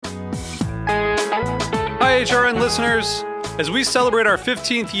HRN listeners. As we celebrate our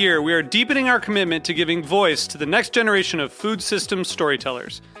 15th year, we are deepening our commitment to giving voice to the next generation of food systems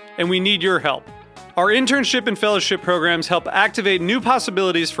storytellers, and we need your help. Our internship and fellowship programs help activate new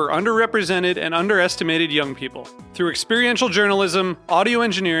possibilities for underrepresented and underestimated young people through experiential journalism, audio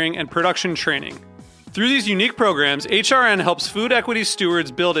engineering, and production training. Through these unique programs, HRN helps food equity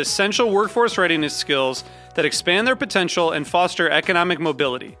stewards build essential workforce readiness skills that expand their potential and foster economic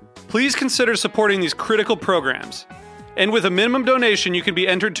mobility. Please consider supporting these critical programs. And with a minimum donation, you can be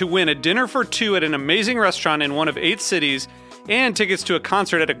entered to win a dinner for two at an amazing restaurant in one of 8 cities and tickets to a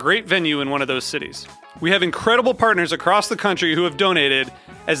concert at a great venue in one of those cities. We have incredible partners across the country who have donated,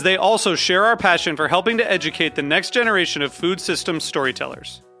 as they also share our passion for helping to educate the next generation of food systems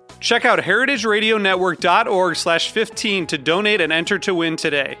storytellers. Check out heritageradionetwork.org/15 to donate and enter to win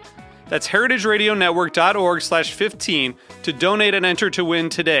today. That's heritageradionetwork.org/15 to donate and enter to win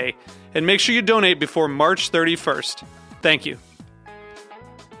today. And make sure you donate before March 31st. Thank you.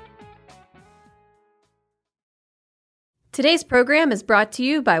 Today's program is brought to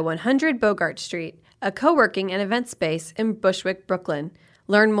you by 100 Bogart Street, a co-working and event space in Bushwick, Brooklyn.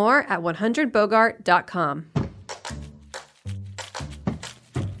 Learn more at 100bogart.com.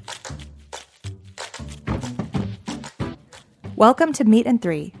 Welcome to Meat and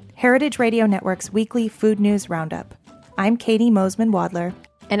Three, Heritage Radio Network's weekly food news roundup. I'm Katie Mosman-Wadler.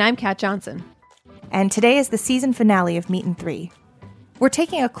 And I'm Kat Johnson. And today is the season finale of Meat and Three. We're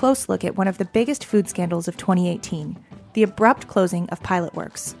taking a close look at one of the biggest food scandals of 2018, the abrupt closing of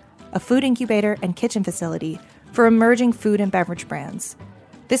Pilotworks, a food incubator and kitchen facility for emerging food and beverage brands.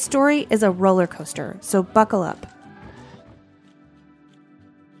 This story is a roller coaster, so buckle up.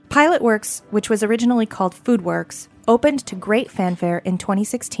 Pilotworks, which was originally called Foodworks, opened to great fanfare in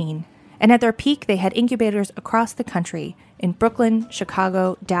 2016, and at their peak they had incubators across the country in Brooklyn,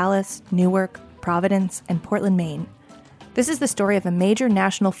 Chicago, Dallas, Newark, Providence, and Portland, Maine. This is the story of a major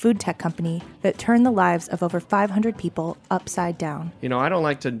national food tech company that turned the lives of over 500 people upside down. You know, I don't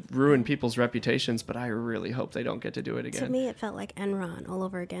like to ruin people's reputations, but I really hope they don't get to do it again. To me, it felt like Enron all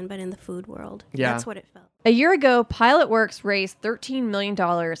over again, but in the food world. Yeah. That's what it felt. A year ago, Pilotworks raised $13 million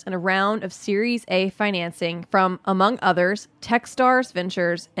in a round of Series A financing from, among others, Techstars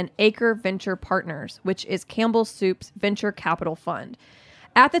Ventures and Acre Venture Partners, which is Campbell Soup's venture capital fund.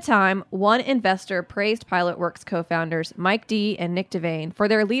 At the time, one investor praised Pilotworks co-founders Mike D. and Nick Devane for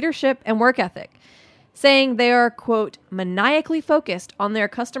their leadership and work ethic, saying they are, quote, maniacally focused on their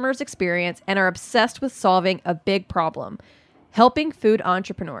customers' experience and are obsessed with solving a big problem, helping food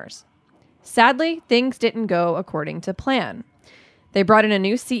entrepreneurs. Sadly, things didn't go according to plan. They brought in a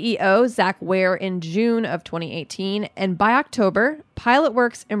new CEO, Zach Ware, in June of 2018, and by October,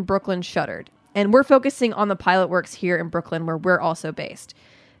 Pilotworks in Brooklyn shuttered. And we're focusing on the Pilotworks here in Brooklyn, where we're also based.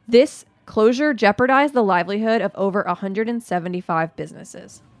 This closure jeopardized the livelihood of over 175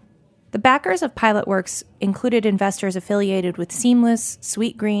 businesses. The backers of Pilotworks included investors affiliated with Seamless,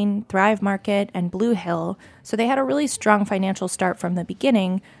 Sweetgreen, Thrive Market, and Blue Hill, so they had a really strong financial start from the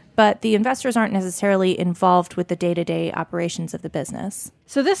beginning, but the investors aren't necessarily involved with the day-to-day operations of the business.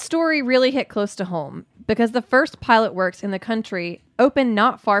 So this story really hit close to home, because the first Pilotworks in the country opened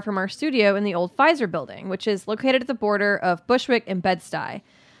not far from our studio in the old Pfizer building, which is located at the border of Bushwick and Bed-Stuy.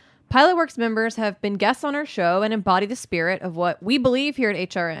 Pilotworks members have been guests on our show and embody the spirit of what we believe here at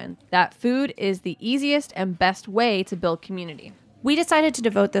HRN, that food is the easiest and best way to build community. We decided to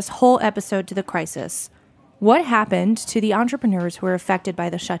devote this whole episode to the crisis. What happened to the entrepreneurs who were affected by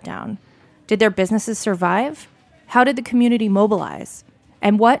the shutdown? Did their businesses survive? How did the community mobilize?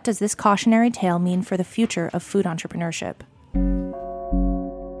 And what does this cautionary tale mean for the future of food entrepreneurship?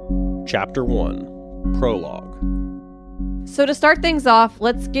 Chapter 1, Prologue. So to start things off,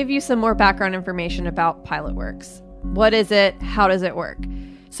 let's give you some more background information about Pilotworks. What is it? How does it work?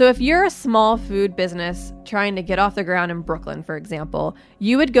 So if you're a small food business trying to get off the ground in Brooklyn, for example,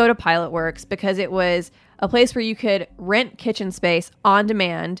 you would go to Pilotworks because it was a place where you could rent kitchen space on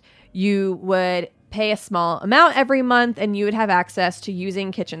demand. You would pay a small amount every month, and you would have access to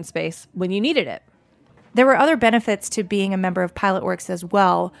using kitchen space when you needed it. There were other benefits to being a member of Pilotworks as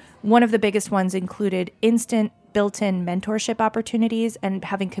well. One of the biggest ones included instant built-in mentorship opportunities and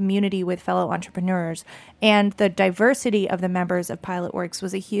having community with fellow entrepreneurs. And the diversity of the members of Pilotworks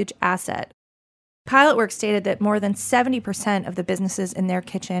was a huge asset. Pilotworks stated that more than 70% of the businesses in their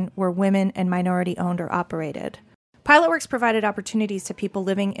kitchen were women and minority-owned or operated. Pilotworks provided opportunities to people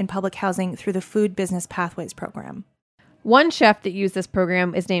living in public housing through the Food Business Pathways program. One chef that used this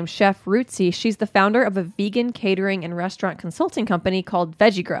program is named Chef Rootsy. She's the founder of a vegan catering and restaurant consulting company called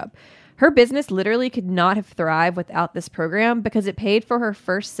Veggie Grub. Her business literally could not have thrived without this program because it paid for her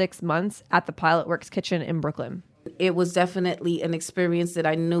first 6 months at the Pilotworks kitchen in Brooklyn. It was definitely an experience that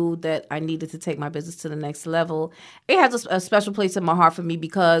I knew that I needed to take my business to the next level. It has a special place in my heart for me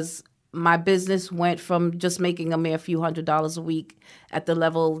because my business went from just making a mere few $100s a week at the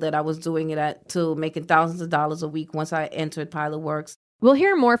level that I was doing it at to making thousands of dollars a week once I entered Pilotworks. We'll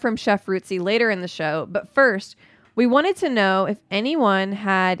hear more from Chef Rootsy later in the show, but first, we wanted to know if anyone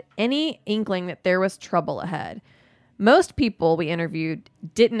had any inkling that there was trouble ahead. Most people we interviewed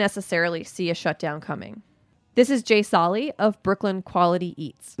didn't necessarily see a shutdown coming. This is Jay Solly of Brooklyn Quality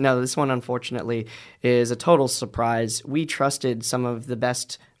Eats. No, this one, unfortunately, is a total surprise. We trusted some of the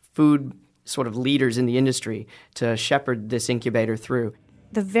best food sort of leaders in the industry to shepherd this incubator through.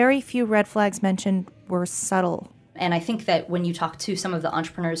 The very few red flags mentioned were subtle. And I think that when you talk to some of the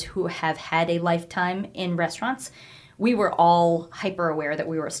entrepreneurs who have had a lifetime in restaurants, we were all hyper aware that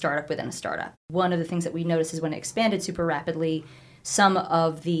we were a startup within a startup. One of the things that we noticed is when it expanded super rapidly, some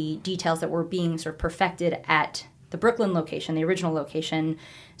of the details that were being sort of perfected at the Brooklyn location, the original location,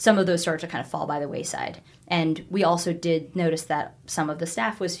 some of those started to kind of fall by the wayside. And we also did notice that some of the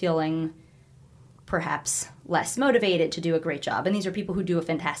staff was feeling perhaps less motivated to do a great job. And these are people who do a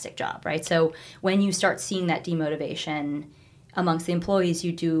fantastic job, right? So when you start seeing that demotivation amongst the employees,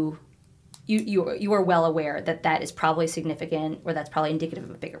 you are well aware that that is probably significant, or that's probably indicative of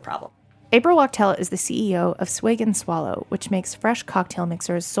a bigger problem. April Wachtel is the CEO of Swig and Swallow, which makes fresh cocktail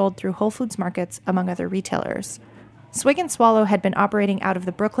mixers sold through Whole Foods markets, among other retailers. Swig and Swallow had been operating out of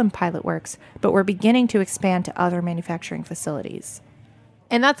the Brooklyn Pilotworks, but were beginning to expand to other manufacturing facilities.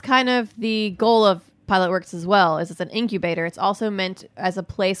 And that's kind of the goal of Pilotworks as well, is it's an incubator. It's also meant as a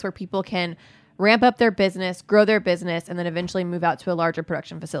place where people can ramp up their business, grow their business, and then eventually move out to a larger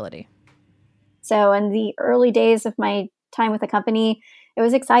production facility. So in the early days of my time with the company, it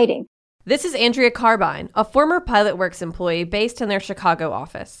was exciting. This is Andrea Carbine, a former Pilotworks employee based in their Chicago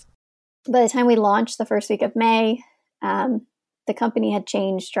office. By the time we launched the first week of May, the company had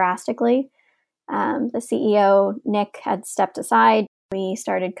changed drastically. The CEO, Nick, had stepped aside. We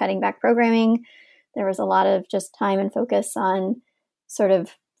started cutting back programming. There was a lot of just time and focus on sort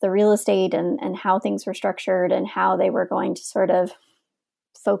of the real estate and how things were structured and how they were going to sort of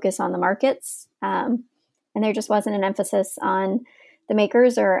focus on the markets. And there just wasn't an emphasis on the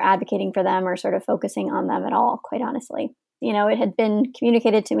makers or advocating for them or sort of focusing on them at all, quite honestly. You know, it had been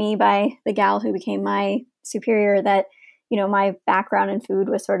communicated to me by the gal who became my superior that, you know, my background in food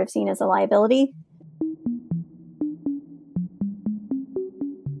was sort of seen as a liability.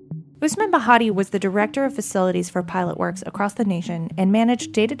 Usman Bahati was the director of facilities for Pilotworks across the nation and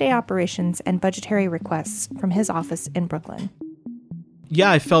managed day-to-day operations and budgetary requests from his office in Brooklyn. Yeah,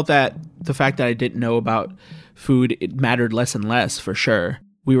 I felt that the fact that I didn't know about food, it mattered less and less for sure.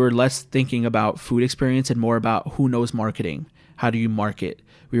 We were less thinking about food experience and more about who knows marketing. How do you market?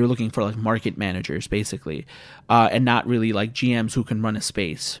 We were looking for like market managers basically, and not really like GMs who can run a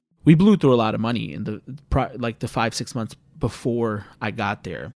space. We blew through a lot of money in the 5-6 months before I got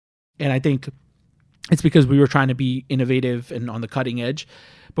there. And I think it's because we were trying to be innovative and on the cutting edge,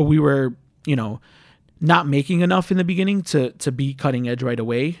 but we were, not making enough in the beginning to be cutting edge right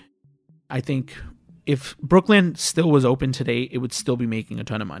away. I think if Brooklyn still was open today, it would still be making a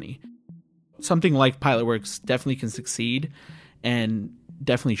ton of money. Something like Pilotworks definitely can succeed and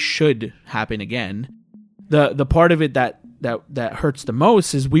definitely should happen again. The part of it that hurts the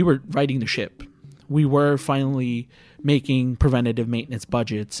most is we were riding the ship. We were finally making preventative maintenance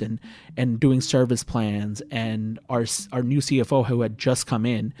budgets and doing service plans, and our new CFO who had just come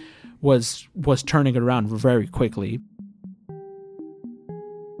in was turning it around very quickly.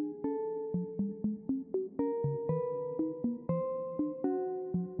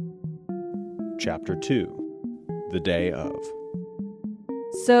 Chapter 2: The Day of.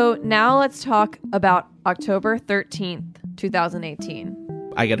 So now let's talk about October 13th, 2018.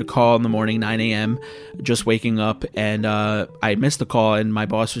 I get a call in the morning, 9 a.m., just waking up, and I missed the call, and my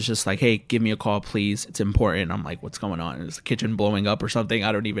boss was just like, hey, give me a call, please. It's important. I'm like, what's going on? Is the kitchen blowing up or something?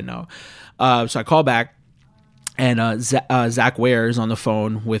 I don't even know. So I call back, and Zach Ware is on the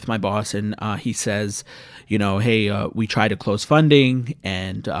phone with my boss, and he says, hey, we tried to close funding,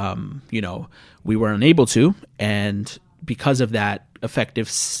 and, we were unable to, and because of that, effective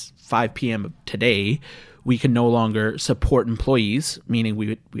 5 p.m. today, we can no longer support employees, meaning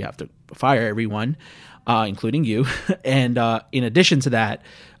we have to fire everyone, including you. And in addition to that,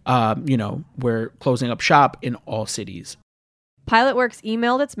 we're closing up shop in all cities. Pilotworks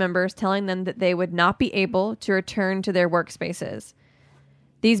emailed its members telling them that they would not be able to return to their workspaces.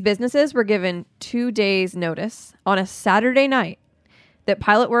 These businesses were given 2 days' notice on a Saturday night. that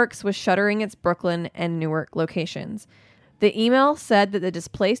Pilotworks was shuttering its Brooklyn and Newark locations. The email said that the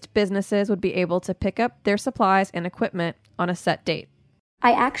displaced businesses would be able to pick up their supplies and equipment on a set date.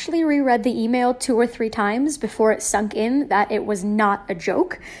 I actually reread the email 2 or 3 times before it sunk in that it was not a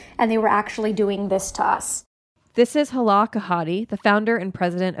joke, and they were actually doing this to us. This is Hala Kahati, the founder and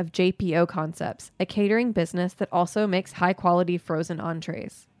president of JPO Concepts, a catering business that also makes high-quality frozen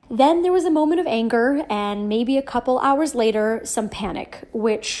entrees. Then there was a moment of anger, and maybe a couple hours later, some panic,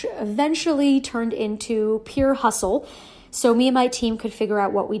 which eventually turned into pure hustle, so me and my team could figure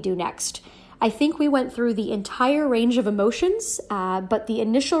out what we do next. I think we went through the entire range of emotions, but the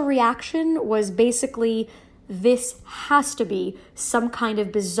initial reaction was basically, this has to be some kind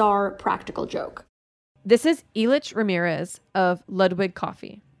of bizarre practical joke. This is Elich Ramirez of Ludwig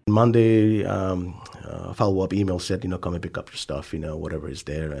Coffee. Monday, follow-up email said, come and pick up your stuff, whatever is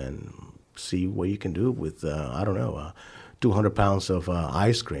there, and see what you can do with, 200 pounds of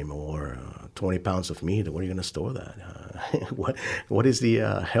ice cream or 20 pounds of meat. Where are you going to store that? What is the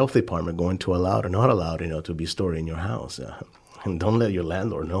health department going to allow or not allow, to be stored in your house? And don't let your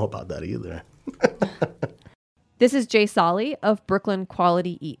landlord know about that either. This is Jay Solly of Brooklyn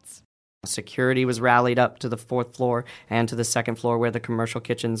Quality Eats. Security was rallied up to the 4th floor and to the 2nd floor where the commercial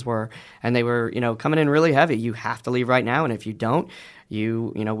kitchens were, and they were, coming in really heavy. You have to leave right now, and if you don't,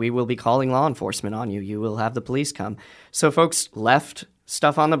 we will be calling law enforcement on you. You will have the police come. So folks left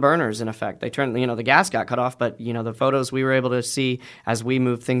stuff on the burners, in effect. They turned, the gas got cut off, but, the photos we were able to see as we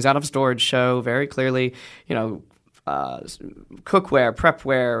moved things out of storage show very clearly, cookware,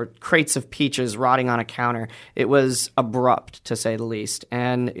 prepware, crates of peaches rotting on a counter. It was abrupt, to say the least,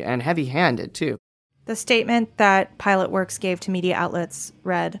 and heavy-handed, too. The statement that Pilotworks gave to media outlets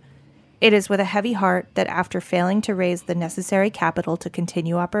read, "It is with a heavy heart that after failing to raise the necessary capital to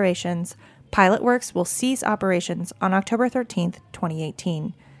continue operations, Pilotworks will cease operations on October 13th,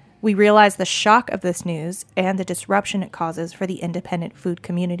 2018. We realize the shock of this news and the disruption it causes for the independent food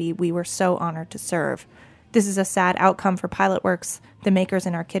community we were so honored to serve. This is a sad outcome for Pilotworks, the makers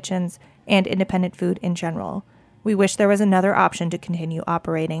in our kitchens, and independent food in general. We wish there was another option to continue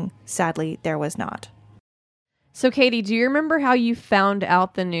operating. Sadly, there was not." So, Katie, do you remember how you found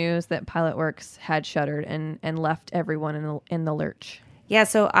out the news that Pilotworks had shuttered and left everyone in the lurch? Yeah,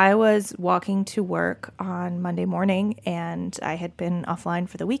 so I was walking to work on Monday morning, and I had been offline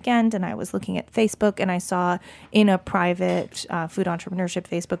for the weekend, and I was looking at Facebook, and I saw in a private food entrepreneurship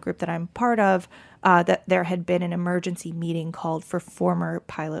Facebook group that I'm part of that there had been an emergency meeting called for former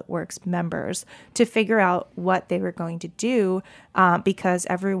Pilotworks members to figure out what they were going to do because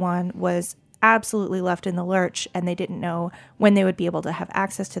everyone was absolutely left in the lurch, and they didn't know when they would be able to have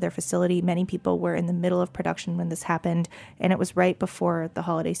access to their facility. Many people were in the middle of production when this happened, and it was right before the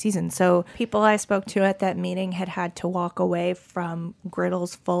holiday season. So people I spoke to at that meeting had to walk away from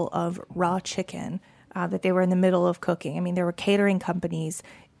griddles full of raw chicken that they were in the middle of cooking. I mean, there were catering companies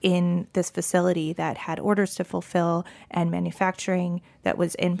in this facility that had orders to fulfill and manufacturing that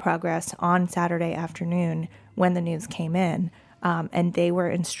was in progress on Saturday afternoon when the news came in. And they were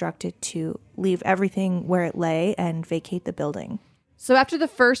instructed to leave everything where it lay and vacate the building. So after the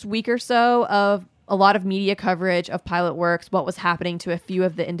first week or so of a lot of media coverage of Pilotworks, what was happening to a few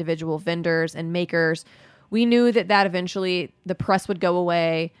of the individual vendors and makers, we knew that eventually the press would go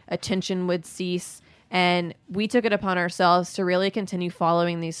away, attention would cease, and we took it upon ourselves to really continue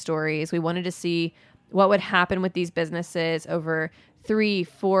following these stories. We wanted to see what would happen with these businesses over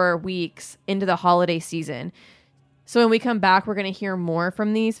 3-4 weeks into the holiday season. So when we come back, we're going to hear more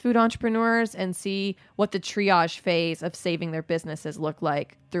from these food entrepreneurs and see what the triage phase of saving their businesses look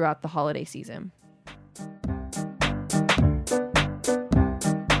like throughout the holiday season.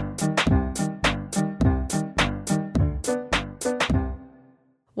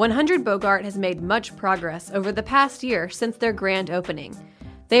 "100 Bogart has made much progress over the past year since their grand opening.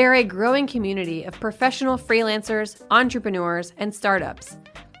 They are a growing community of professional freelancers, entrepreneurs, and startups.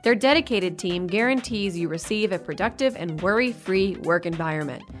 Their dedicated team guarantees you receive a productive and worry-free work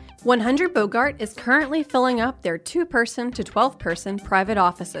environment. 100 Bogart is currently filling up their 2-person to 12-person private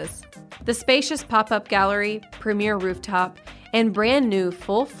offices. The spacious pop-up gallery, premier rooftop, and brand new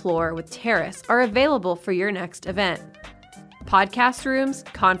full floor with terrace are available for your next event. Podcast rooms,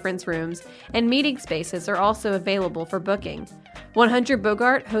 conference rooms, and meeting spaces are also available for booking. 100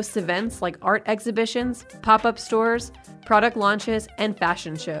 Bogart hosts events like art exhibitions, pop-up stores, product launches, and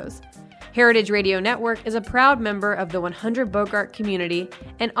fashion shows. Heritage Radio Network is a proud member of the 100 Bogart community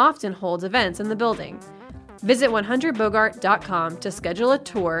and often holds events in the building. Visit 100bogart.com to schedule a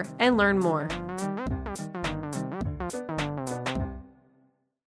tour and learn more.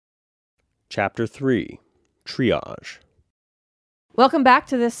 Chapter 3: Triage. Welcome back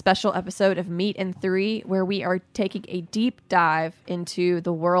to this special episode of Meat and Three, where we are taking a deep dive into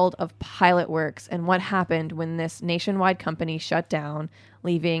the world of Pilotworks and what happened when this nationwide company shut down,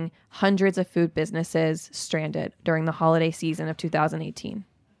 leaving hundreds of food businesses stranded during the holiday season of 2018.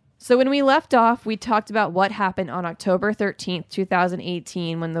 So when we left off, we talked about what happened on October 13th,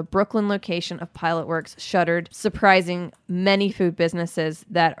 2018, when the Brooklyn location of Pilotworks shuttered, surprising many food businesses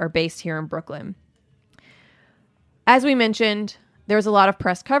that are based here in Brooklyn. As we mentioned, there was a lot of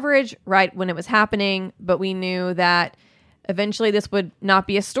press coverage right when it was happening, but we knew that eventually this would not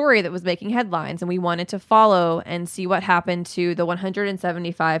be a story that was making headlines, and we wanted to follow and see what happened to the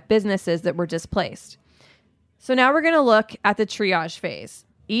 175 businesses that were displaced. So now we're going to look at the triage phase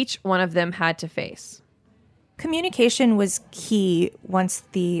each one of them had to face. Communication was key once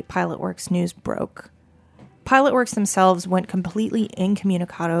the Pilotworks news broke. Pilotworks themselves went completely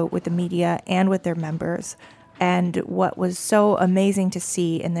incommunicado with the media and with their members. And what was so amazing to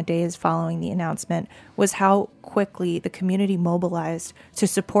see in the days following the announcement was how quickly the community mobilized to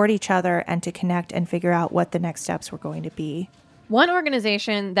support each other and to connect and figure out what the next steps were going to be. One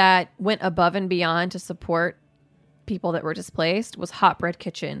organization that went above and beyond to support people that were displaced was Hot Bread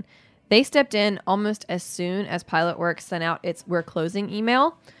Kitchen. They stepped in almost as soon as Pilotworks sent out its "We're closing"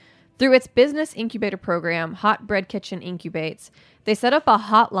 email. Through its business incubator program, Hot Bread Kitchen Incubates, they set up a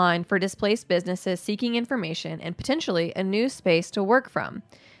hotline for displaced businesses seeking information and potentially a new space to work from,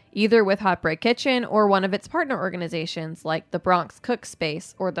 either with Hot Bread Kitchen or one of its partner organizations like the Bronx Cook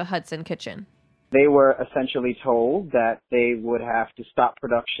Space or the Hudson Kitchen. They were essentially told that they would have to stop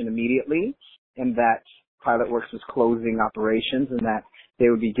production immediately and that Pilotworks was closing operations and that they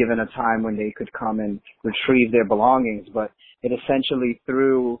would be given a time when they could come and retrieve their belongings. But it essentially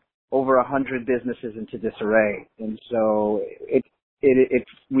threw over 100 businesses into disarray. And so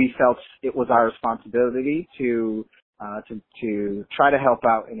we felt it was our responsibility to try to help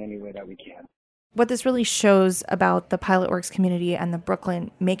out in any way that we can. What this really shows about the Pilotworks community and the Brooklyn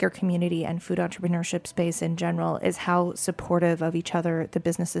maker community and food entrepreneurship space in general is how supportive of each other the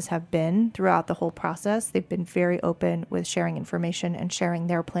businesses have been throughout the whole process. They've been very open with sharing information and sharing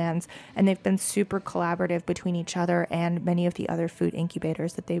their plans, and they've been super collaborative between each other and many of the other food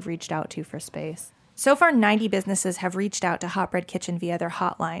incubators that they've reached out to for space. So far, 90 businesses have reached out to Hot Bread Kitchen via their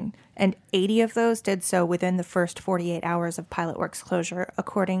hotline, and 80 of those did so within the first 48 hours of Pilotworks closure,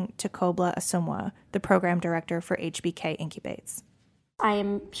 according to Kobla Asumwa, the program director for HBK Incubates. I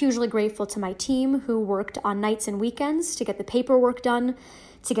am hugely grateful to my team who worked on nights and weekends to get the paperwork done,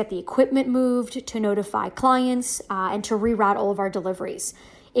 to get the equipment moved, to notify clients, and to reroute all of our deliveries.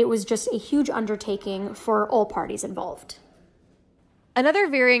 It was just a huge undertaking for all parties involved. Another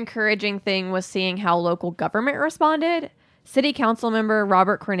very encouraging thing was seeing how local government responded. City Council member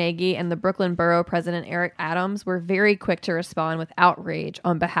Robert Carnegie and the Brooklyn Borough President Eric Adams were very quick to respond with outrage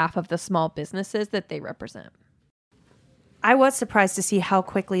on behalf of the small businesses that they represent. I was surprised to see how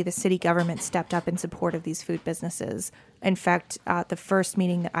quickly the city government stepped up in support of these food businesses. In fact, at the first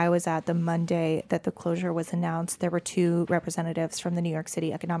meeting that I was at, the Monday that the closure was announced, there were 2 representatives from the New York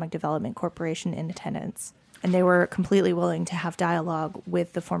City Economic Development Corporation in attendance. And they were completely willing to have dialogue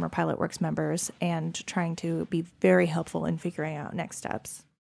with the former Pilotworks members and trying to be very helpful in figuring out next steps.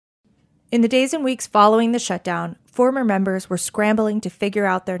 In the days and weeks following the shutdown, former members were scrambling to figure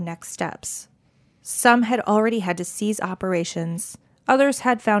out their next steps. Some had already had to cease operations, others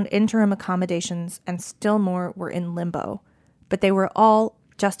had found interim accommodations, and still more were in limbo. But they were all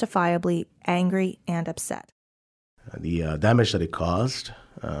justifiably angry and upset. The damage that it caused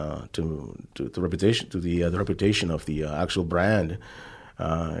to the reputation of the actual brand,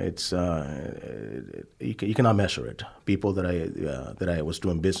 you cannot measure it. People that I was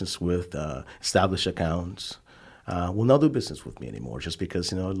doing business with, established accounts, will not do business with me anymore just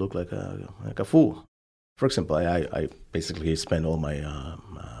because I look like a fool. For example, I basically spent all my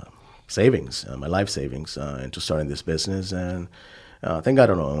savings, my life savings, into starting this business, and thank God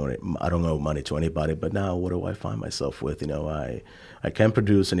I don't owe money to anybody. But now, what do I find myself with? I can't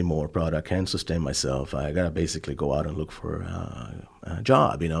produce any more product. I can't sustain myself. I gotta basically go out and look for a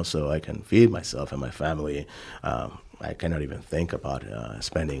job, so I can feed myself and my family. I cannot even think about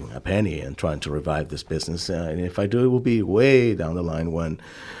spending a penny and trying to revive this business. And if I do, it will be way down the line when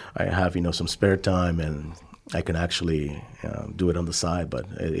I have, some spare time and I can actually do it on the side. But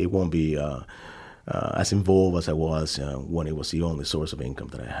it won't be as involved as I was when it was the only source of income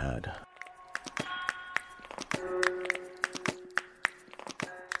that I had.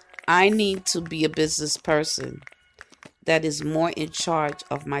 I need to be a business person that is more in charge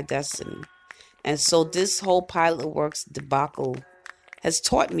of my destiny. And so this whole Pilotworks debacle has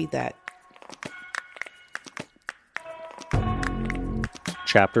taught me that.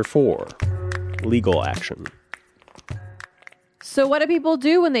 Chapter 4. Legal Action. So what do people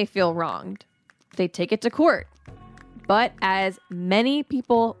do when they feel wronged? They take it to court. But as many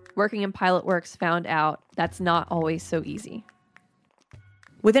people working in Pilotworks found out, that's not always so easy.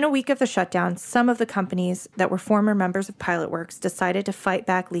 Within a week of the shutdown, some of the companies that were former members of Pilotworks decided to fight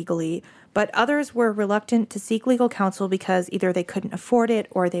back legally, but others were reluctant to seek legal counsel because either they couldn't afford it,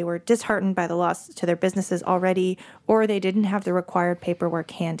 or they were disheartened by the loss to their businesses already, or they didn't have the required paperwork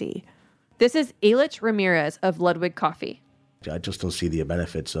handy. This is Elich Ramirez of Ludwig Coffee. I just don't see the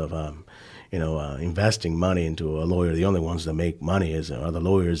benefits of, investing money into a lawyer. The only ones that make money are the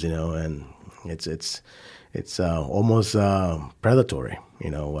lawyers, and it's almost predatory.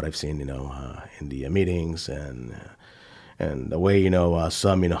 What I've seen, in the meetings and the way,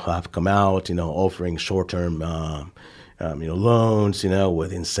 some, have come out, offering short-term, loans,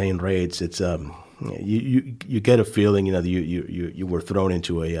 with insane rates. It's you get a feeling, you were thrown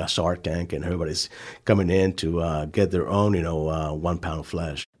into a Shark Tank, and everybody's coming in to get their own, 1 pound of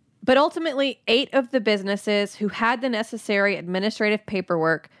flesh. But ultimately, 8 of the businesses who had the necessary administrative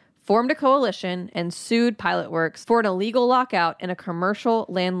paperwork formed a coalition and sued Pilotworks for an illegal lockout in a commercial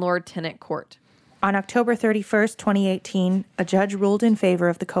landlord-tenant court. On October 31st, 2018, a judge ruled in favor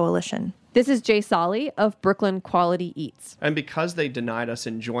of the coalition. This is Jay Solly of Brooklyn Quality Eats. And because they denied us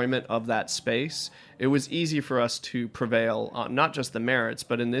enjoyment of that space, it was easy for us to prevail on not just the merits,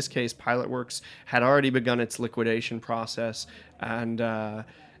 but in this case, Pilotworks had already begun its liquidation process, and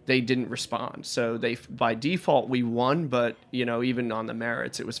they didn't respond. So by default, we won, but, even on the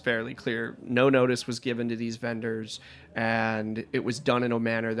merits, it was fairly clear. No notice was given to these vendors, and it was done in a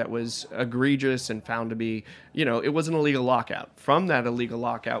manner that was egregious and found to be, it was an illegal lockout. From that illegal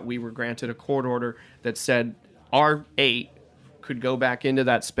lockout, we were granted a court order that said our 8 could go back into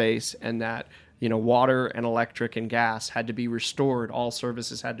that space, and that water and electric and gas had to be restored. All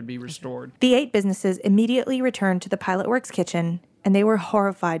services had to be restored. The 8 businesses immediately returned to the Pilotworks kitchen, and they were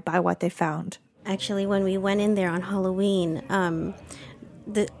horrified by what they found. Actually, when we went in there on Halloween,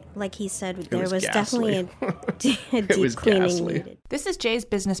 like he said, there was definitely a deep cleaning needed. This is Jay's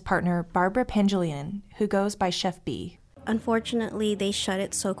business partner, Barbara Pangelian, who goes by Chef B. Unfortunately, they shut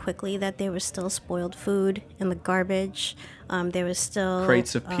it so quickly that there was still spoiled food in the garbage. There was still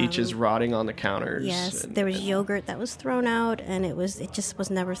crates of peaches rotting on the counters. Yes, there was yogurt that was thrown out, and it just was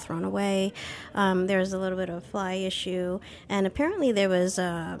never thrown away. There was a little bit of a fly issue, and apparently there was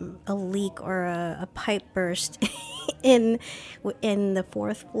a leak or a pipe burst in the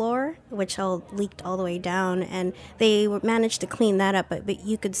 4th floor, which all leaked all the way down, and they managed to clean that up, but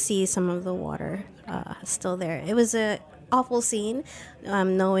you could see some of the water still there. It was a awful scene,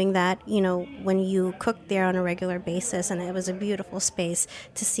 knowing that, when you cook there on a regular basis, and it was a beautiful space,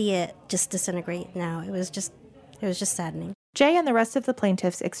 to see it just disintegrate now, it was just saddening. Jay and the rest of the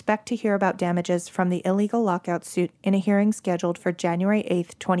plaintiffs expect to hear about damages from the illegal lockout suit in a hearing scheduled for January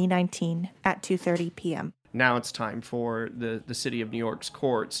 8th, 2019 at 2:30 p.m. Now it's time for the city of New York's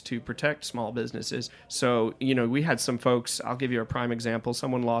courts to protect small businesses. So, we had some folks, I'll give you a prime example.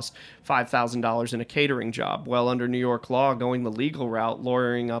 Someone lost $5,000 in a catering job. Well, under New York law, going the legal route,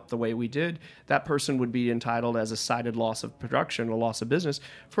 lawyering up the way we did, that person would be entitled as a cited loss of production or loss of business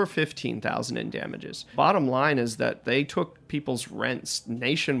for $15,000 in damages. Bottom line is that they took people's rents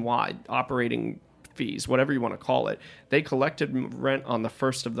nationwide, operating fees, whatever you want to call it. They collected rent on the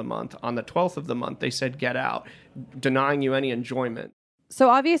 1st of the month. On the 12th of the month, they said, get out, denying you any enjoyment. So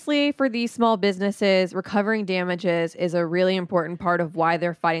obviously for these small businesses, recovering damages is a really important part of why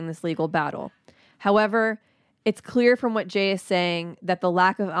they're fighting this legal battle. However, it's clear from what Jay is saying that the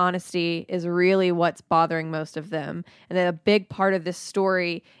lack of honesty is really what's bothering most of them. And that a big part of this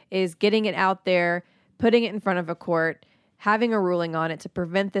story is getting it out there, putting it in front of a court, having a ruling on it to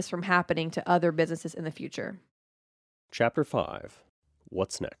prevent this from happening to other businesses in the future. Chapter 5.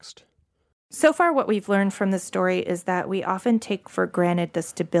 What's next? So far, what we've learned from this story is that we often take for granted the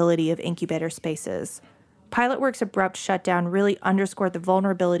stability of incubator spaces. Pilotworks' abrupt shutdown really underscored the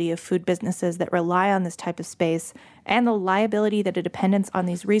vulnerability of food businesses that rely on this type of space and the liability that a dependence on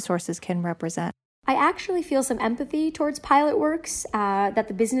these resources can represent. I actually feel some empathy towards Pilotworks, that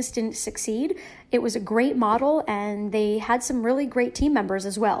the business didn't succeed. It was a great model, and they had some really great team members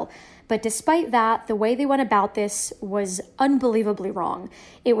as well. But despite that, the way they went about this was unbelievably wrong.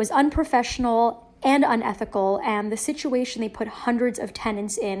 It was unprofessional and unethical, and the situation they put hundreds of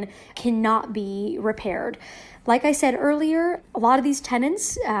tenants in cannot be repaired. Like I said earlier, a lot of these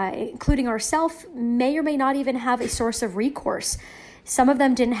tenants, including ourselves, may or may not even have a source of recourse. Some of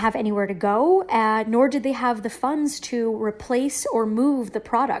them didn't have anywhere to go, nor did they have the funds to replace or move the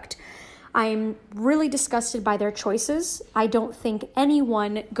product. I'm really disgusted by their choices. I don't think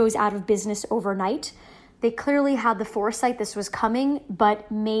anyone goes out of business overnight. They clearly had the foresight this was coming,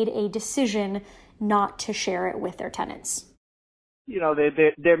 but made a decision not to share it with their tenants.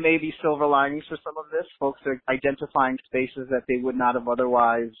 There may be silver linings for some of this. Folks are identifying spaces that they would not have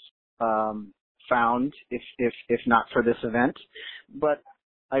otherwise found if not for this event. But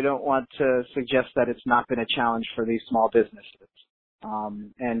I don't want to suggest that it's not been a challenge for these small businesses.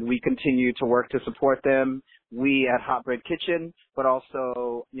 And we continue to work to support them. We at Hot Bread Kitchen, but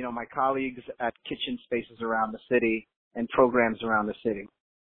also, my colleagues at kitchen spaces around the city and programs around the city.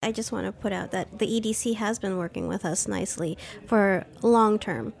 I just want to put out that the EDC has been working with us nicely for long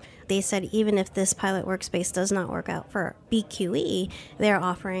term. They said even if this pilot workspace does not work out for BQE, they're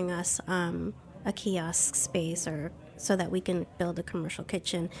offering us a kiosk space so that we can build a commercial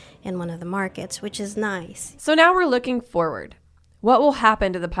kitchen in one of the markets, which is nice. So now we're looking forward. What will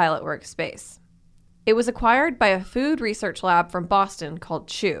happen to the Pilotworks space? It was acquired by a food research lab from Boston called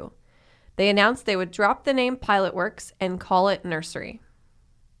Chew. They announced they would drop the name Pilotworks and call it Nursery.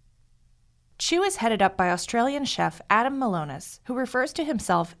 Chew is headed up by Australian chef Adam Malonis, who refers to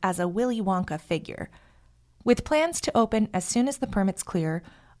himself as a Willy Wonka figure. With plans to open as soon as the permits clear,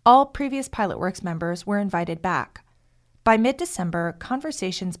 all previous Pilotworks members were invited back. By mid-December,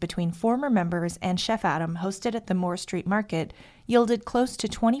 conversations between former members and Chef Adam hosted at the Moore Street Market yielded close to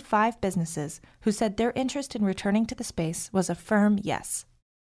 25 businesses who said their interest in returning to the space was a firm yes.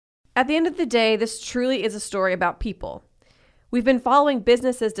 At the end of the day, this truly is a story about people. We've been following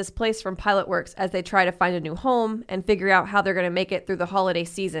businesses displaced from Pilotworks as they try to find a new home and figure out how they're going to make it through the holiday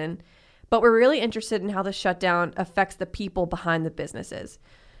season, but we're really interested in how the shutdown affects the people behind the businesses.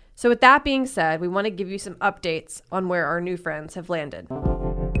 So with that being said, we want to give you some updates on where our new friends have landed.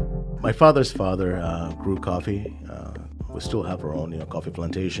 My father's father grew coffee. We still have our own, coffee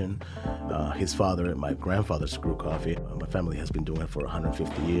plantation. His father and my grandfather's grew coffee. My family has been doing it for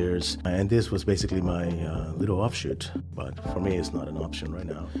 150 years. And this was basically my little offshoot. But for me, it's not an option right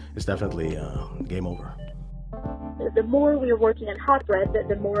now. It's definitely game over. The more we are working on Hot Bread,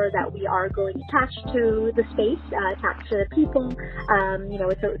 the more that we are going attached to the space, attached to the people.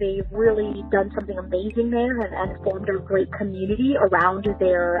 They've really done something amazing there and formed a great community around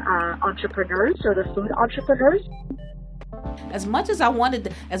their entrepreneurs, or the food entrepreneurs. As much as I wanted to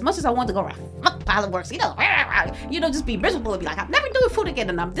go around, fuck Pilotworks, just be miserable and be like, I'm never doing food again,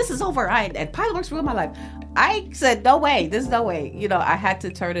 and this is over. And Pilotworks ruined my life. I said, no way, there's no way. I had to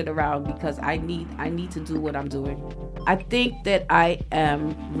turn it around because I need to do what I'm doing. I think that I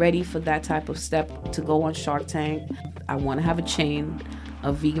am ready for that type of step to go on Shark Tank. I want to have a chain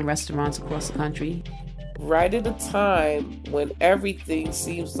of vegan restaurants across the country. Right at a time when everything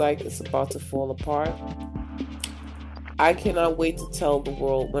seems like it's about to fall apart, I cannot wait to tell the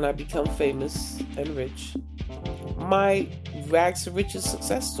world when I become famous and rich my rags to riches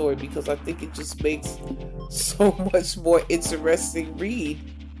success story, because I think it just makes so much more interesting read.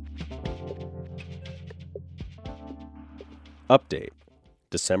 Update,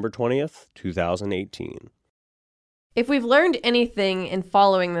 December 20th, 2018. If we've learned anything in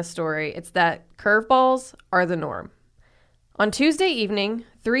following this story, it's that curveballs are the norm. On Tuesday evening,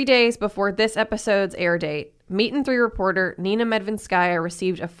 3 days before this episode's air date, Meat and 3 reporter Nina Medvinskaya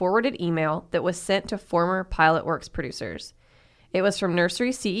received a forwarded email that was sent to former Pilotworks producers. It was from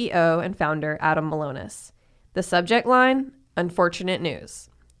Nursery CEO and founder Adam Malonis. The subject line, unfortunate news.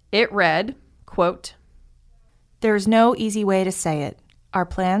 It read, quote, "There's no easy way to say it. Our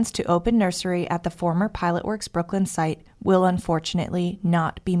plans to open Nursery at the former Pilotworks Brooklyn site will unfortunately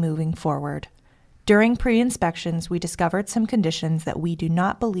not be moving forward. During pre-inspections, we discovered some conditions that we do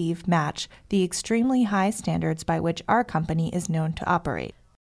not believe match the extremely high standards by which our company is known to operate."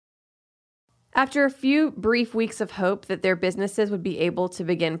 After a few brief weeks of hope that their businesses would be able to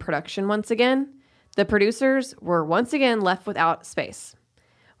begin production once again, the producers were once again left without space.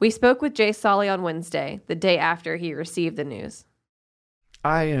 We spoke with Jay Solly on Wednesday, the day after he received the news.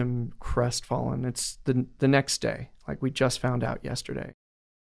 I am crestfallen. It's the next day. Like, we just found out yesterday.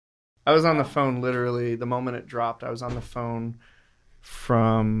 I was on the phone literally the moment it dropped. I was on the phone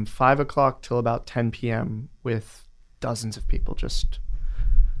from 5 o'clock till about 10 p.m. with dozens of people just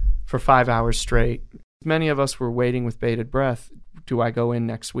for 5 hours straight. Many of us were waiting with bated breath. Do I go in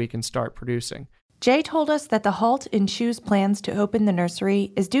next week and start producing? Jay told us that the halt in Chew's plans to open the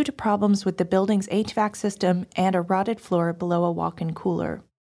nursery is due to problems with the building's HVAC system and a rotted floor below a walk-in cooler.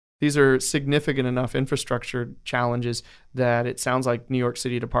 These are significant enough infrastructure challenges that it sounds like New York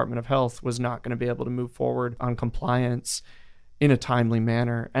City Department of Health was not going to be able to move forward on compliance in a timely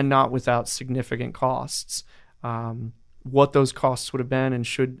manner, and not without significant costs. What those costs would have been and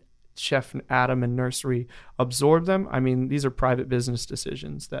should Chef Adam and Nursery absorbed them. I mean, these are private business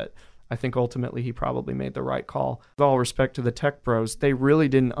decisions that I think ultimately he probably made the right call. With all respect to the tech bros, they really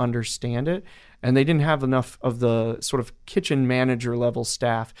didn't understand it, and they didn't have enough of the sort of kitchen manager level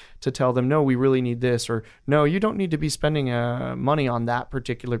staff to tell them, no, we really need this, or no, you don't need to be spending money on that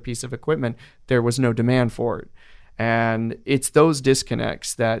particular piece of equipment. There was no demand for it. And it's those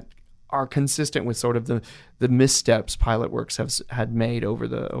disconnects that are consistent with sort of the missteps Pilotworks had made over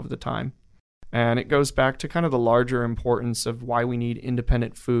the time. And it goes back to kind of the larger importance of why we need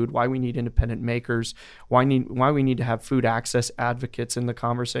independent food, why we need independent makers, why we need to have food access advocates in the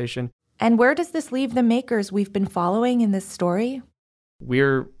conversation. And where does this leave the makers we've been following in this story?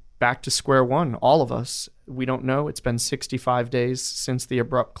 We're back to square one, all of us. We don't know. It's been 65 days since the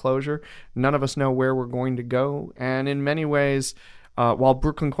abrupt closure. None of us know where we're going to go. And in many ways, while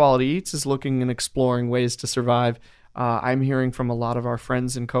Brooklyn Quality Eats is looking and exploring ways to survive, I'm hearing from a lot of our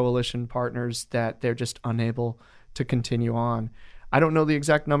friends and coalition partners that they're just unable to continue on. I don't know the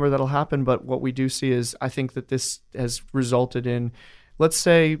exact number that'll happen, but what we do see is I think that this has resulted in, let's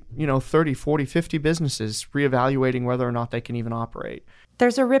say, 30, 40, 50 businesses reevaluating whether or not they can even operate.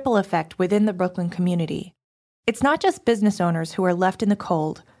 There's a ripple effect within the Brooklyn community. It's not just business owners who are left in the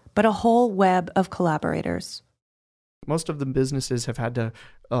cold, but a whole web of collaborators. Most of the businesses have had to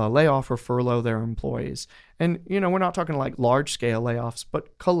lay off or furlough their employees. And, we're not talking like large-scale layoffs,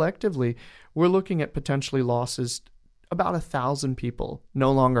 but collectively, we're looking at potentially losses. About 1,000 people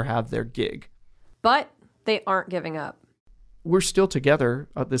no longer have their gig. But they aren't giving up. We're still together,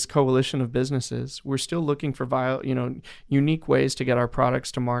 this coalition of businesses. We're still looking for unique ways to get our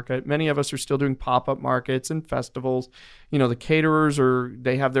products to market. Many of us are still doing pop-up markets and festivals. The caterers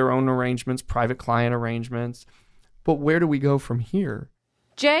they have their own arrangements, private client arrangements. But where do we go from here?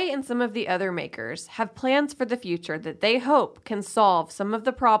 Jay and some of the other makers have plans for the future that they hope can solve some of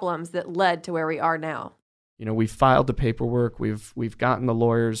the problems that led to where we are now. We've filed the paperwork, we've gotten the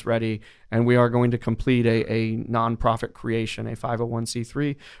lawyers ready, and we are going to complete a nonprofit creation. A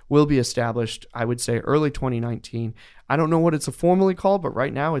 501c3 will be established, I would say, early 2019. I don't know what it's formally called, but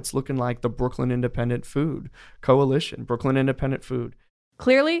right now it's looking like the Brooklyn Independent Food Coalition, Brooklyn Independent Food.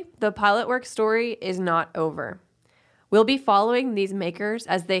 Clearly, the Pilotworks story is not over. We'll be following these makers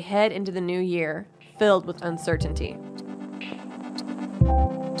as they head into the new year, filled with uncertainty.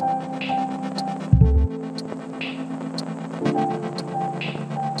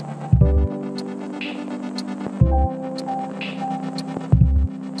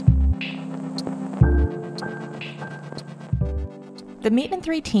 The Meat and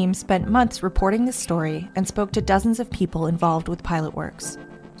 3 team spent months reporting this story and spoke to dozens of people involved with Pilotworks.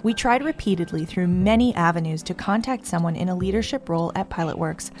 We tried repeatedly through many avenues to contact someone in a leadership role at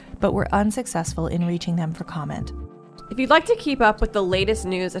Pilotworks, but were unsuccessful in reaching them for comment. If you'd like to keep up with the latest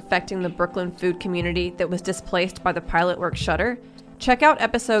news affecting the Brooklyn food community that was displaced by the Pilotworks shutter, check out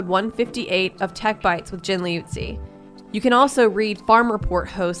episode 158 of Tech Bites with Jen Liuzzi. You can also read Farm Report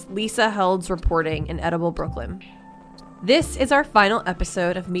host Lisa Held's reporting in Edible Brooklyn. This is our final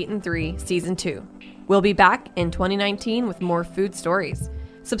episode of Meat and 3 Season 2. We'll be back in 2019 with more food stories.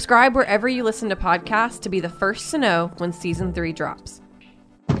 Subscribe wherever you listen to podcasts to be the first to know when Season 3 drops.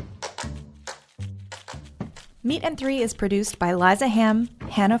 Meat and 3 is produced by Liza Ham,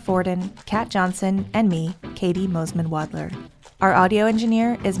 Hannah Forden, Kat Johnson, and me, Katie Mosman-Wadler. Our audio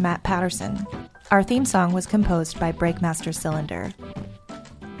engineer is Matt Patterson. Our theme song was composed by Breakmaster Cylinder.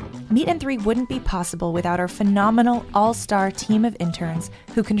 Meat and 3 wouldn't be possible without our phenomenal all-star team of interns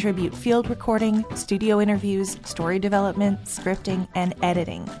who contribute field recording, studio interviews, story development, scripting, and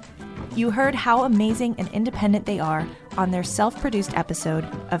editing. You heard how amazing and independent they are on their self-produced episode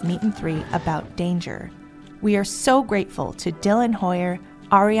of Meat and 3 about danger. We are so grateful to Dylan Hoyer,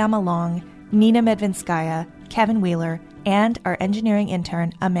 Ariama Long, Nina Medvinskaya, Kevin Wheeler, and our engineering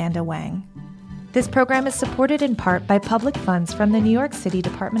intern, Amanda Wang. This program is supported in part by public funds from the New York City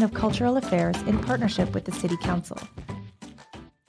Department of Cultural Affairs in partnership with the City Council.